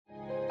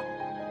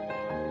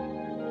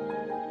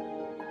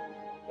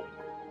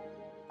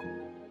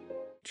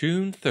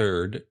June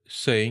 3rd,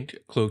 Saint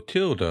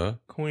Clotilda,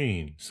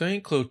 Queen.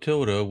 Saint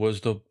Clotilda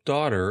was the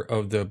daughter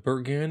of the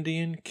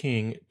Burgundian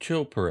king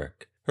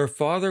Chilperic. Her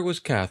father was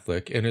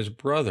Catholic, and his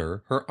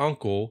brother, her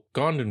uncle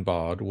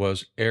Gondenbaud,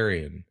 was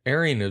Arian.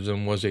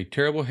 Arianism was a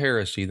terrible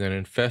heresy that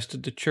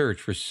infested the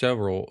church for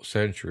several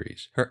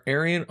centuries. Her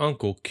Arian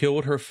uncle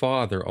killed her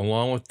father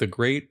along with the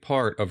great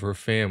part of her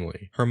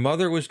family. Her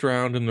mother was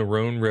drowned in the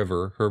Rhone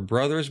River, her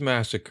brothers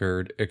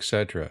massacred,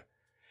 etc.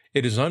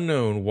 It is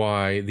unknown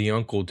why the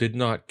uncle did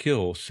not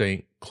kill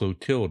Saint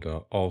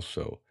Clotilda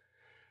also.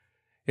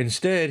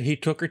 Instead, he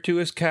took her to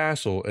his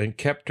castle and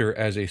kept her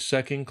as a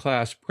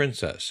second-class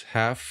princess,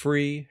 half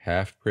free,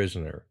 half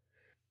prisoner.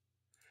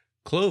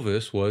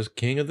 Clovis was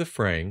king of the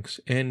Franks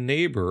and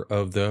neighbor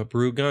of the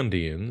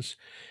Burgundians.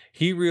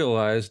 He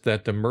realized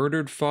that the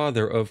murdered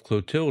father of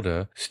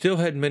Clotilda still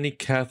had many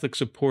Catholic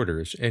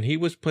supporters, and he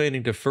was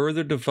planning to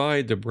further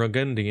divide the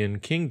Burgundian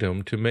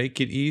kingdom to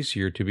make it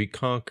easier to be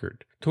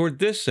conquered. Toward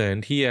this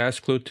end, he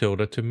asked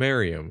Clotilda to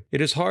marry him.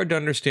 It is hard to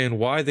understand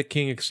why the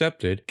king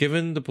accepted,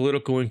 given the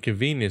political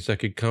inconvenience that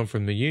could come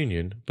from the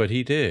union, but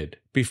he did.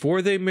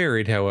 Before they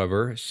married,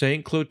 however,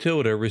 Saint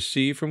Clotilda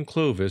received from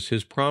Clovis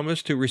his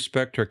promise to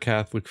respect her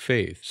Catholic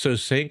faith. So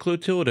Saint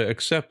Clotilda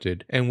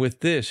accepted, and with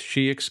this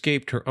she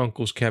escaped her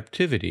uncle's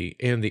captivity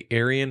and the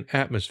Arian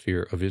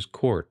atmosphere of his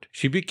court.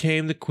 She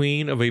became the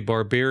queen of a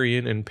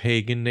barbarian and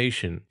pagan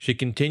nation. She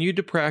continued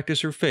to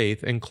practice her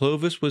faith, and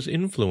Clovis was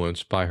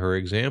influenced by her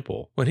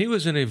example. When he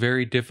was in a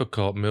very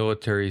difficult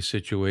military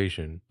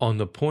situation, on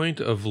the point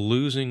of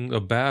losing a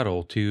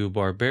battle to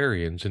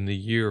barbarians in the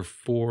year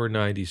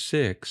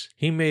 496,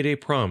 he made a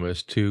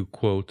promise to,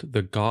 quote,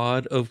 the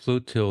God of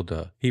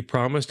Clotilda. He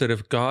promised that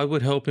if God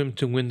would help him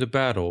to win the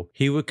battle,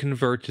 he would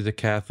convert to the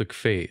Catholic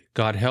faith.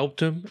 God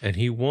helped him, and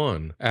he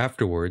won.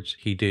 Afterwards,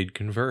 he did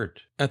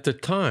convert. At the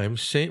time,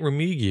 Saint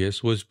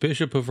Remigius was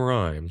Bishop of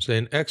Rheims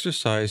and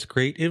exercised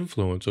great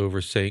influence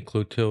over Saint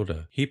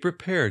Clotilda. He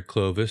prepared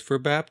Clovis for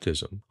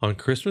baptism. On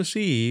Christmas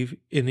Eve,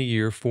 in the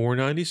year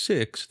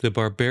 496, the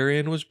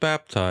barbarian was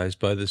baptized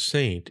by the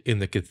saint in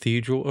the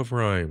Cathedral of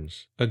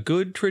Rheims. A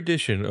good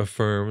tradition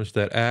affirms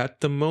that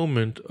at the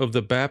moment of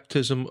the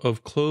baptism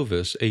of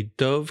Clovis, a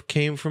dove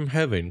came from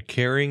heaven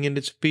carrying in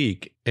its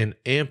beak an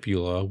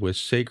ampulla with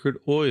sacred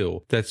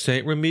oil that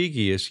Saint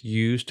Remigius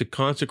used to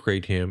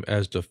consecrate him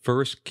as the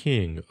first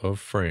king of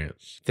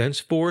France.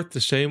 Thenceforth,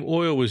 the same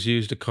oil was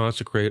used to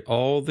consecrate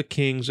all the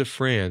kings of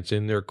France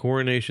in their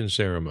coronation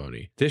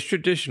ceremony. This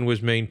tradition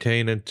was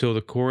maintained until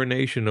the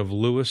coronation of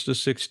Louis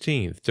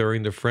XVI.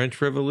 During the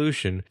French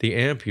Revolution, the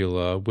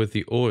ampulla with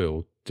the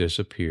oil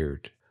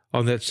disappeared.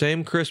 On that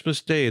same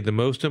Christmas day, the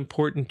most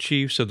important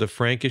chiefs of the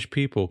Frankish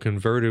people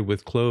converted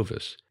with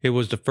Clovis. It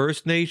was the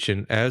first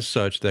nation, as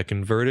such, that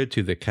converted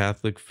to the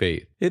Catholic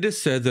faith. It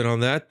is said that on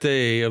that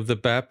day of the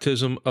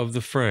baptism of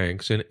the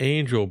Franks, an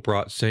angel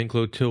brought Saint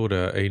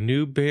Clotilda a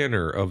new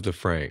banner of the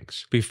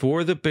Franks.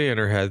 Before, the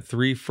banner had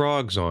 3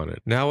 frogs on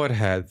it. Now it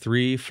had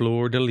 3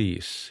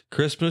 fleurs-de-lis.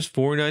 Christmas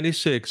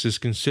 496 is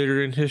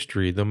considered in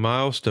history the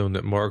milestone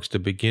that marks the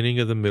beginning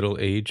of the Middle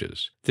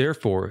Ages.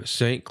 Therefore,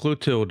 Saint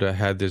Clotilda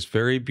had this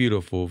very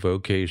beautiful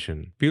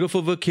vocation.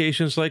 Beautiful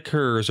vocations like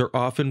hers are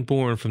often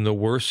born from the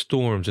worst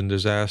storms and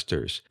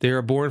disasters. They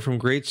are born from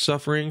great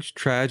sufferings,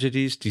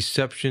 tragedies,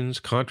 deceptions,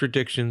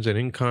 contradictions, and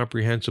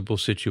incomprehensible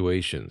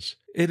situations.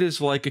 It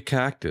is like a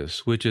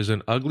cactus, which is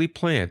an ugly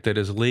plant that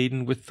is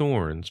laden with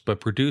thorns, but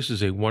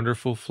produces a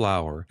wonderful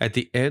flower. At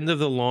the end of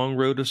the long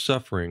road of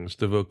sufferings,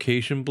 the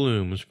vocation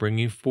blooms,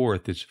 bringing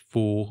forth its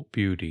full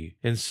beauty.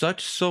 In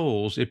such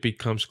souls, it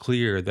becomes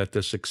clear that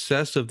the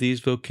success of these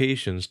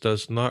vocations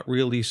does not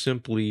really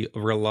simply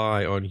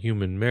rely on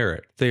human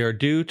merit. They are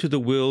due to the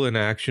will and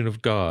action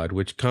of God,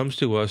 which comes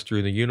to us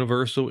through the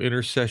universal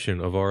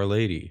intercession of Our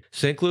Lady.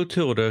 Saint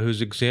Clotilda,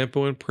 whose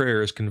example and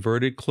prayers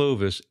converted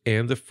Clovis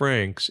and the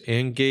Franks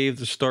and gave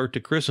the start to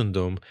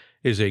Christendom,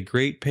 is a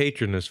great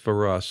patroness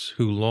for us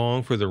who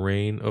long for the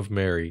reign of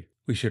Mary.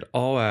 We should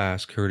all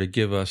ask her to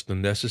give us the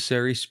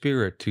necessary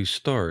spirit to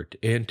start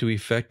and to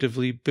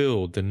effectively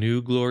build the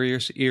new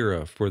glorious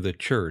era for the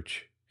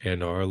Church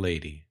and Our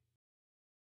Lady.